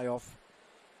this playoff.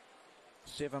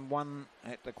 7-1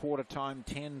 at the quarter time,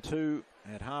 10-2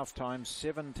 at half time,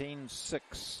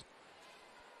 17-6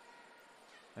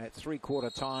 at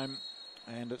 3/4 time,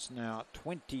 and it's now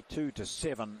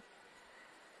 22-7.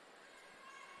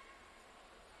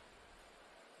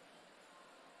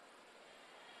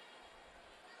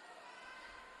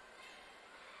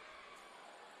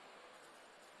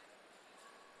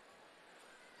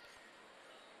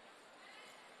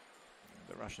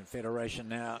 The Russian Federation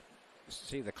now,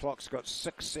 see the clock's got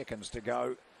 6 seconds to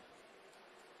go.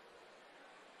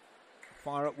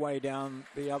 Fire it way down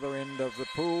the other end of the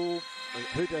pool. The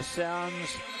hooter sounds.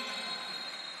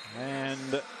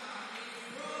 And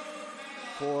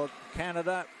for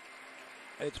Canada,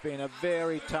 it's been a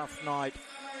very tough night.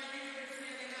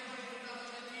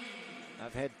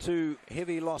 They've had 2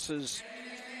 heavy losses.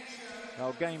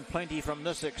 They'll gain plenty from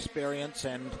this experience,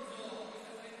 and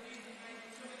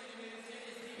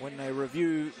when they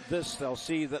review this, they'll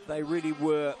see that they really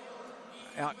were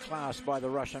outclassed by the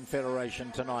Russian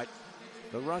Federation tonight.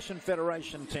 The Russian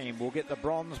Federation team will get the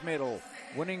bronze medal,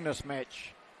 winning this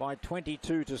match by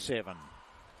 22-7.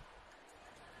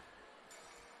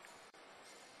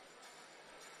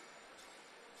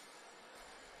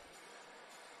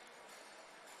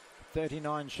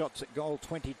 "39 shots at goal,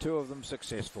 22 of them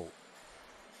successful."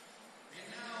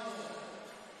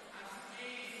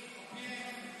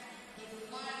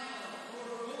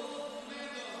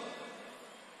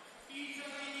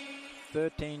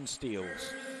 13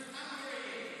 steals,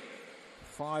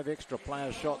 5 extra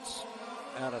player shots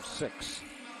out of 6.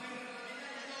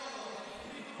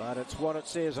 But it's what it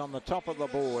says on the top of the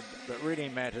board that really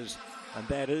matters, and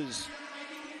that is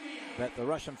that the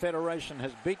Russian Federation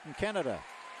has beaten Canada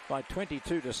by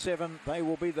 22-7. They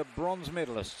will be the bronze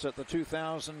medalists at the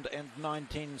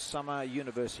 2019 Summer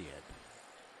Universiada.